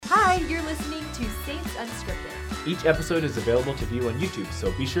Unscripted. Each episode is available to view on YouTube,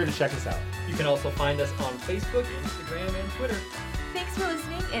 so be sure to check us out. You can also find us on Facebook, Instagram, and Twitter. Thanks for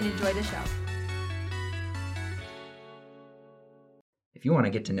listening and enjoy the show. If you want to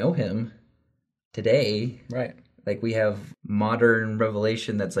get to know him today, Right. like we have modern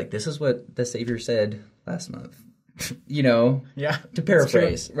revelation that's like, this is what the Savior said last month. You know? Yeah. To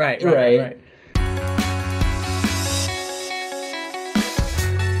paraphrase. Right.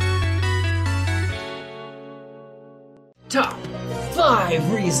 Top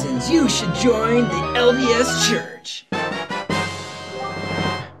 5 reasons you should join the LDS Church.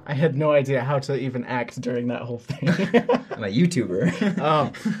 I had no idea how to even act during that whole thing. I'm a YouTuber.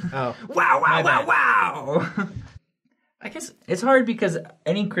 Oh. Wow. I guess it's hard because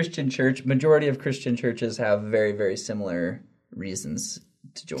any Christian church, majority of Christian churches have very, very similar reasons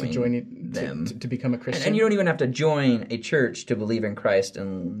to join them. To become a Christian. And you don't even have to join a church to believe in Christ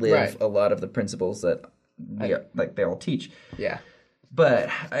and live Right. a lot of the principles that they all teach. Yeah. But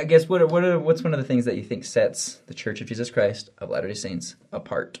I guess what's one of the things that you think sets the Church of Jesus Christ of Latter-day Saints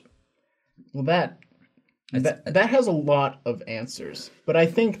apart? Well, that has a lot of answers. But I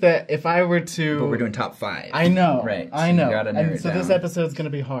think that if I were to... But we're doing top 5. I know. Right. I so know. You gotta narrow And it so this down. episode's going to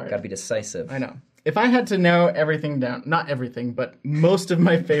be hard. Gotta be decisive. I know. If I had to narrow everything down, not everything, but most of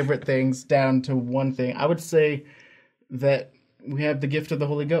my favorite things down to one thing, I would say that we have the gift of the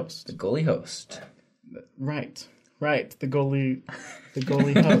Holy Ghost. The goalie host. Right. The goalie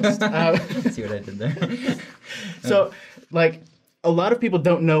host. See what I did there? So, like, a lot of people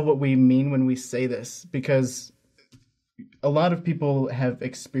don't know what we mean when we say this because a lot of people have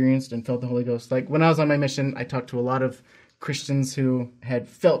experienced and felt the Holy Ghost. Like, when I was on my mission, I talked to a lot of Christians who had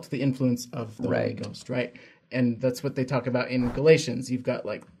felt the influence of the Holy Ghost, right? And that's what they talk about in Galatians. You've got,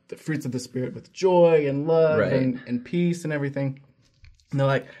 like, the fruits of the Spirit with joy and love and peace and everything. And they're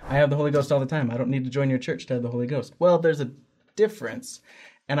like, I have the Holy Ghost all the time. I don't need to join your church to have the Holy Ghost. Well, there's a difference.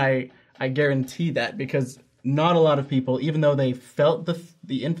 And I guarantee that because not a lot of people, even though they felt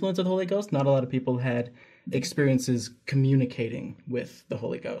the influence of the Holy Ghost, not a lot of people had experiences communicating with the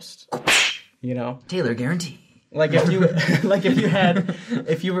Holy Ghost. You know? Taylor guarantee. Like if you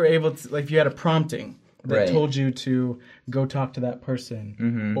had a prompting that told you to go talk to that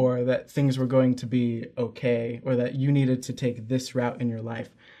person, or that things were going to be okay, or that you needed to take this route in your life.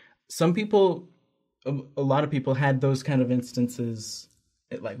 Some people, a lot of people had those kind of instances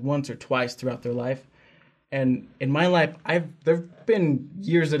like once or twice throughout their life. And in my life, there've been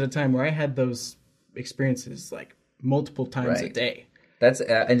years at a time where I had those experiences like multiple times a day.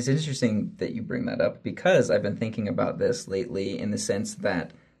 And it's interesting that you bring that up because I've been thinking about this lately in the sense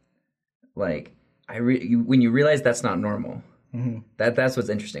that, like, when you realize that's not normal, that's what's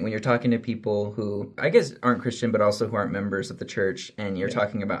interesting. When you're talking to people who, I guess, aren't Christian, but also who aren't members of the church, and you're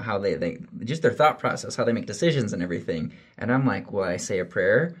talking about how they just their thought process, how they make decisions and everything. And I'm like, well, I say a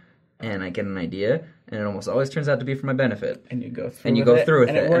prayer, and I get an idea, and it almost always turns out to be for my benefit. And you go through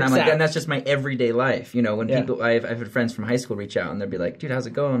with it. And I'm like, out. and that's just my everyday life. You know, when people, I've had friends from high school reach out, and they'll be like, dude, how's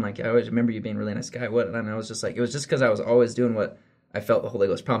it going? Like, I always remember you being a really nice guy. What? And I was just like, it was just because I was always doing what I felt the Holy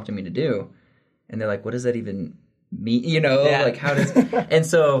Ghost prompting me to do. And they're like, what does that even mean? You know, like how does... And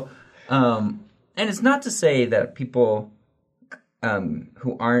so, and it's not to say that people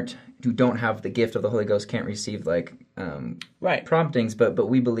who don't have the gift of the Holy Ghost can't receive like promptings, but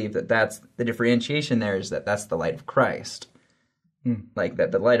we believe that that's the differentiation there is that that's the light of Christ. Like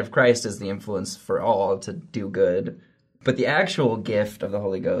that the light of Christ is the influence for all to do good. But the actual gift of the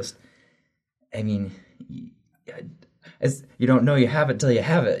Holy Ghost, I mean... you don't know you have it till you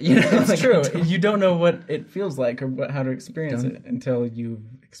have it. You know, it's true. You don't know what it feels like or how to experience it until you've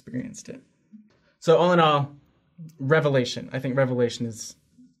experienced it. So all in all, revelation. I think revelation is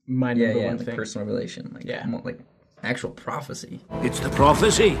my number one thing. Personal revelation, like actual prophecy. It's the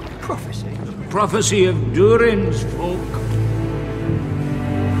prophecy. The prophecy of Durin's folk.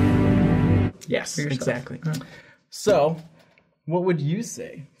 Yes, exactly. So, what would you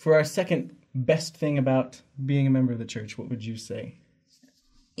say for our second best thing about being a member of the church? What would you say?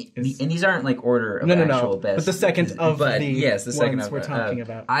 And these aren't like order of actual best. But the second of the second ones we're talking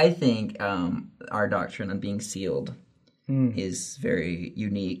about. I think our doctrine on being sealed is very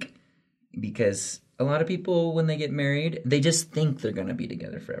unique because a lot of people, when they get married, they just think they're going to be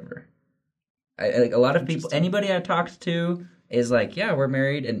together forever. Like a lot of people, anybody I've talked to is like, yeah, we're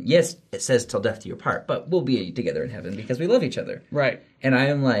married, and yes, it says till death do you part, but we'll be together in heaven because we love each other. Right. And I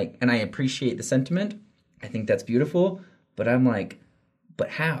am like, and I appreciate the sentiment. I think that's beautiful, but I'm like, but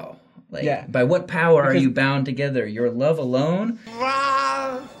how? Like, by what power are you bound together? Your love alone?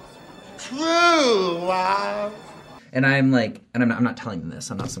 Love, true love. And I'm like, and I'm not telling them this.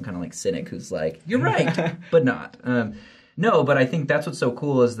 I'm not some kind of like cynic who's like, you're right, but not. No, but I think that's what's so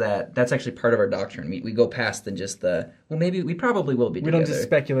cool is that that's actually part of our doctrine. We go past than just maybe we probably will be We together. don't just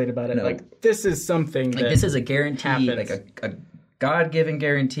speculate about it. No. Like, this is something Like, that this is a guarantee, happens. like a God-given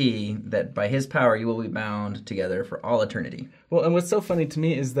guarantee that by his power you will be bound together for all eternity. Well, and what's so funny to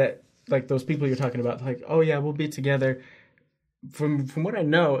me is that, like, those people you're talking about, like, oh yeah, we'll be together. From what I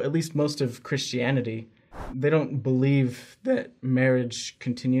know, at least most of Christianity, they don't believe that marriage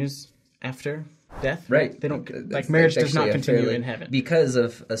continues after death. Right. They don't, That's- like, marriage that's does not actually a continue fairly- in heaven. Because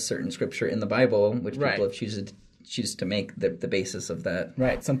of a certain scripture in the Bible, which Right. people have choose to make the basis of that.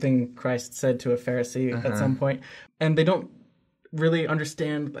 Right, something Christ said to a Pharisee Uh-huh. at some point. And they don't really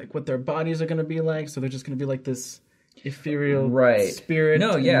understand, like, what their bodies are going to be like, so they're just going to be like this ethereal Right. spirit.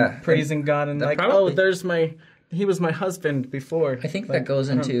 No, and yeah. praising God and that like, probably- he was my husband before. I think Like, that goes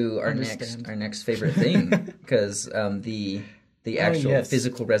I don't into our understand. next favorite thing, because the actual yes.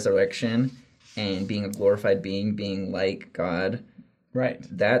 physical resurrection and being a glorified being like God, Right.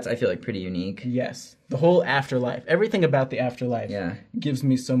 that's, I feel like, pretty unique. Yes. The whole afterlife. Everything about the afterlife Yeah. gives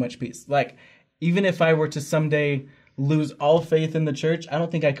me so much peace. Like, even if I were to someday lose all faith in the church, I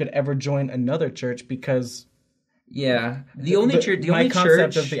don't think I could ever join another church because Yeah. The only church my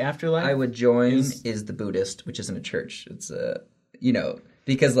concept of the afterlife I would join is- is the Buddhist, which isn't a church. It's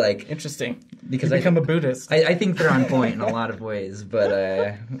because like interesting. because You I become a Buddhist. I think they're on point in a lot of ways, but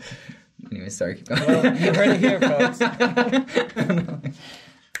anyway, sorry. Keep going. Well, you heard it here, folks.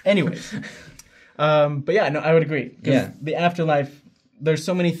 Anyways, but yeah, no, I would agree. 'Cause Yeah. the afterlife. There's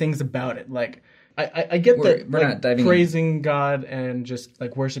so many things about it. Like, I get that we're like, not diving in. praising God and just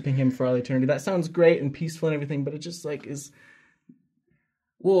like worshiping Him for all eternity. That sounds great and peaceful and everything, but it just like is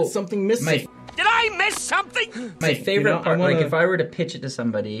something missing. Did I miss something? My favorite You know, I part, wanna- like if I were to pitch it to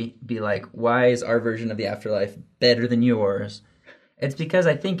somebody, be like, why is our version of the afterlife better than yours? It's because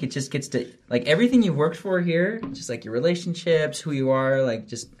I think it just gets to, like, everything you've worked for here, just like your relationships, who you are, like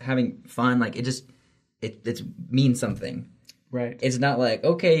just having fun, like it means something. Right. It's not like,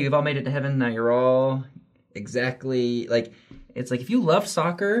 okay, you've all made it to heaven, now you're all exactly, like, it's like if you love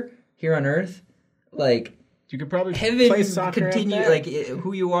soccer here on earth, like, You could probably heaven play soccer out continue, there. like,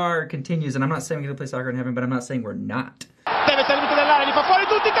 who you are continues, and I'm not saying we're going to play soccer in heaven, but I'm not saying we're not. Tevez al limite dell'area, li fa fuori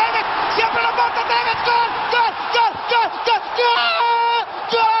tutti, Tevez, si apre la porta, Tevez, gol, gol, gol, gol, gol,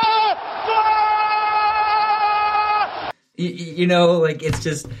 gol, gol! You know, like, it's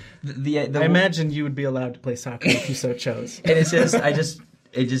just the I imagine you would be allowed to play soccer if you so chose. and it's just I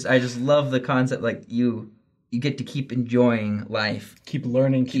just love the concept, like you get to keep enjoying life, Keep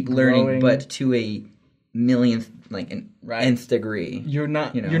learning, keep learning, growing. but to a millionth, like an Right. nth degree. you're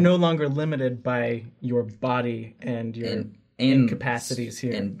not. you know. You're no longer limited by your body and your and incapacities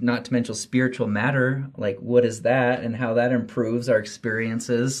here. and not to mention spiritual matter. Like, what is that, and how that improves our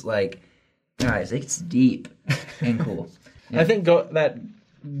experiences? Like, guys, it's deep and cool. I think that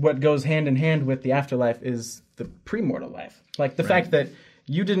what goes hand in hand with the afterlife is the premortal life. Like the fact that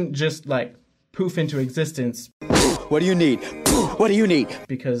you didn't just like poof into existence What do you need? What do you need?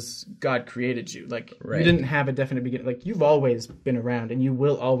 because God created you. Like Right. you didn't have a definite beginning. Like you've always been around and you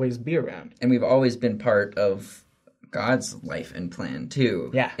will always be around. And we've always been part of God's life and plan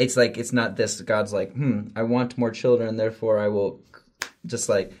too. Yeah. It's like, it's not this, God's like, I want more children, therefore I will, just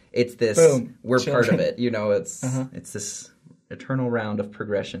like, it's this, Boom. we're part Children. of it, you know, it's this eternal round of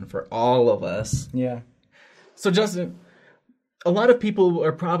progression for all of us. Yeah. So Justin, a lot of people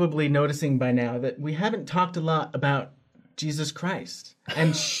are probably noticing by now that we haven't talked a lot about Jesus Christ.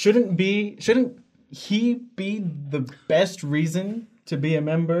 And shouldn't he be the best reason to be a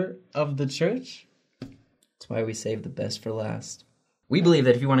member of the church? That's why we save the best for last. We believe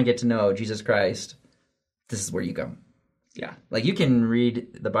that if you want to get to know Jesus Christ, this is where you go. Yeah. Like, you can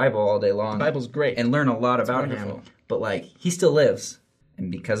read the Bible all day long. The Bible's great. And learn a lot about wonderful. him. But, like, he still lives.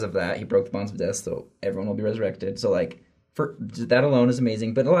 And because of that, he broke the bonds of death, so everyone will be resurrected. So, like, for that alone is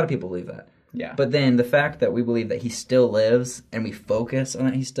amazing. But a lot of people believe that. Yeah. But then the fact that we believe that he still lives, and we focus on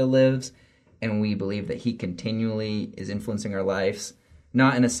that he still lives, and we believe that he continually is influencing our lives,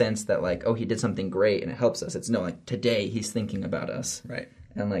 not in a sense that, like, oh, he did something great and it helps us. It's no, like, today he's thinking about us. Right.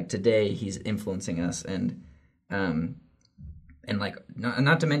 And, like, today he's influencing us. And like,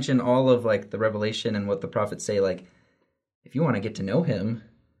 not to mention all of, like, the revelation and what the prophets say, like, if you want to get to know him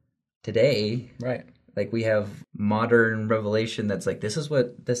today, Right. like, we have modern revelation that's like, this is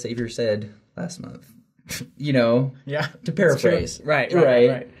what the Savior said last month. You know? Yeah. To paraphrase. It's true.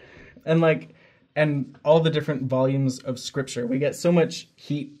 Right. And all the different volumes of scripture. We get so much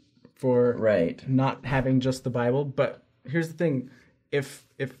heat for Right. not having just the Bible, but here's the thing. If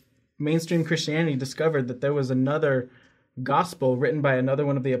mainstream Christianity discovered that there was another gospel written by another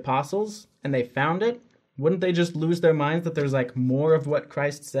one of the apostles, and they found it, wouldn't they just lose their minds that there's like more of what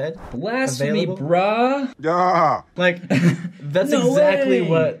Christ said? Blasphemy, available? bruh. Like, that's No exactly way.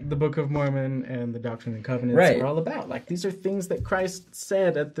 what the Book of Mormon and the Doctrine and Covenants Right. are all about. Like, these are things that Christ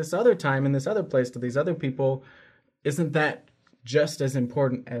said at this other time in this other place to these other people. Isn't that just as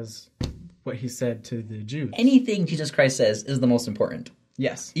important as what he said to the Jews? Anything Jesus Christ says is the most important.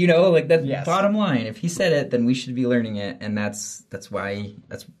 Yes. You know, like that's Yes. bottom line. If he said it, then we should be learning it, and that's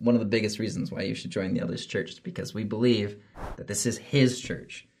one of the biggest reasons why you should join the Elders Church, is because we believe that this is his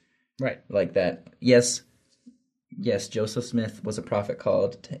church. Right. Like that. Yes, Joseph Smith was a prophet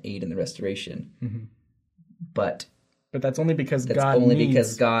called to aid in the restoration, but But that's only because that's God only needs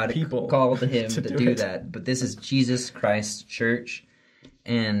because God people called him to do it. that. But this is Jesus Christ's church,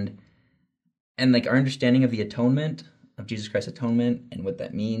 and like our understanding of the atonement, of Jesus Christ's atonement, and what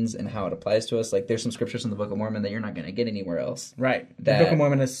that means and how it applies to us. Like there's some scriptures in the Book of Mormon that you're not going to get anywhere else. Right. That- The Book of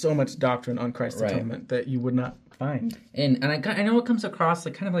Mormon has so much doctrine on Christ's Right. atonement that you would not find. And I know it comes across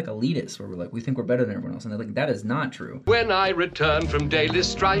like kind of like elitist, where we're like, we think we're better than everyone else, and like that is not true. When I return from daily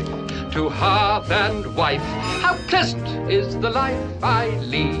strife to hearth and wife, how pleasant is the life I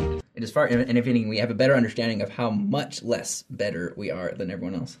lead. It is far, and if anything, we have a better understanding of how much less better we are than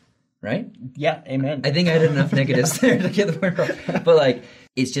everyone else, right? Yeah, amen. I think I had enough negatives there to get the point across. But like,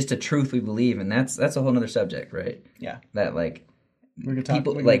 it's just a truth we believe, and that's a whole other subject, right? Yeah. That like We're gonna talk,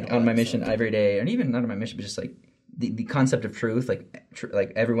 people we're gonna like get on all my that mission stuff. every day, and even not on my mission, but just like the concept of truth, like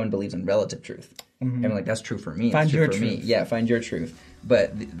like everyone believes in relative truth, and like that's true for me. Find it's true your for me. truth. Yeah, find your truth.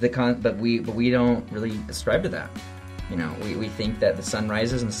 But but we don't really ascribe to that. You know, we think that the sun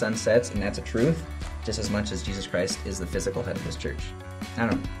rises and the sun sets, and that's a truth, just as much as Jesus Christ is the physical head of his church. I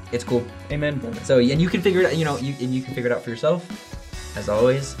don't know. It's cool. Amen. So, and you can figure it out, you know, you can figure it out for yourself. As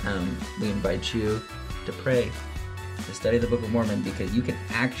always, we invite you to pray, to study the Book of Mormon, because you can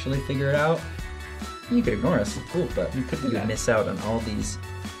actually figure it out. You could ignore us, cool, but you could do would that. miss out on all these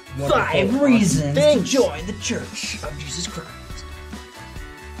Wonderful, 5 awesome reasons to things. join the Church of Jesus Christ.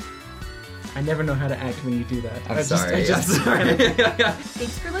 I never know how to act when you do that. I'm sorry. Sorry.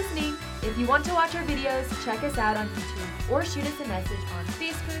 Thanks for listening. If you want to watch our videos, check us out on YouTube or shoot us a message on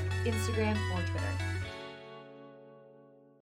Facebook, Instagram, or Twitter.